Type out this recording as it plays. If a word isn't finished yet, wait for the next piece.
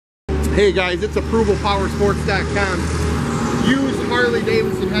Hey guys, it's ApprovalPowersports.com. Used Harley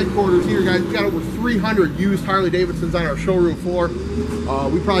Davidson headquarters here, guys. We got over 300 used Harley Davidsons on our showroom floor.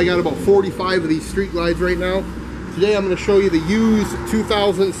 We probably got about 45 of these Street Glides right now. Today I'm going to show you the used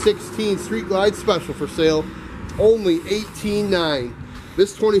 2016 Street Glide Special for sale. Only $18,900.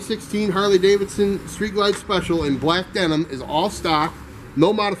 This 2016 Harley Davidson Street Glide Special in black denim is all stock,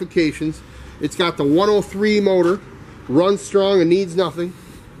 no modifications. It's got the 103 motor, runs strong and needs nothing.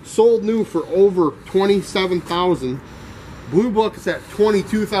 Sold new for over $27,000. Blue Book is at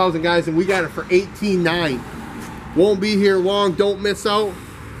 $22,000, guys, and we got it for $18,900. Won't be here long. Don't miss out.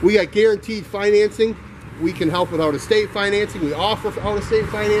 We got guaranteed financing. We can help with out-of-state financing. We offer out-of-state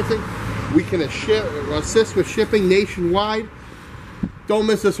financing. We can assist with shipping nationwide. Don't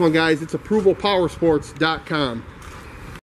miss this one, guys. It's ApprovalPowersports.com.